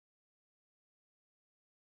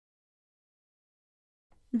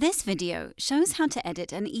This video shows how to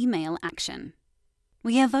edit an email action.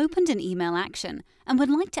 We have opened an email action and would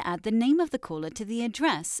like to add the name of the caller to the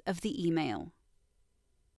address of the email.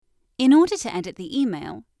 In order to edit the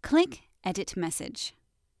email, click Edit Message.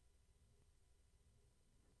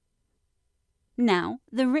 Now,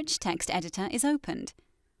 the Rich Text Editor is opened.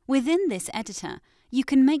 Within this editor, you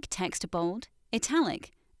can make text bold,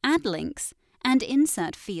 italic, add links, and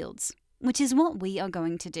insert fields, which is what we are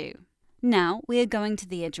going to do. Now we are going to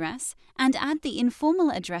the address and add the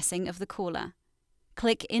informal addressing of the caller.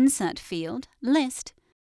 Click Insert Field, List,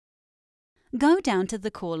 go down to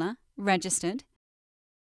the caller, Registered,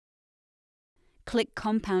 click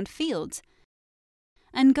Compound Fields,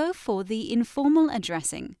 and go for the informal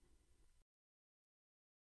addressing.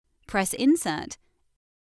 Press Insert,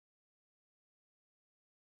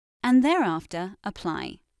 and thereafter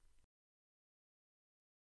Apply.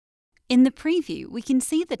 In the preview, we can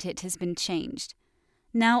see that it has been changed.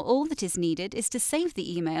 Now all that is needed is to save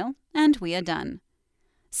the email, and we are done.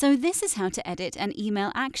 So this is how to edit an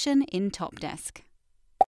email action in TOPdesk.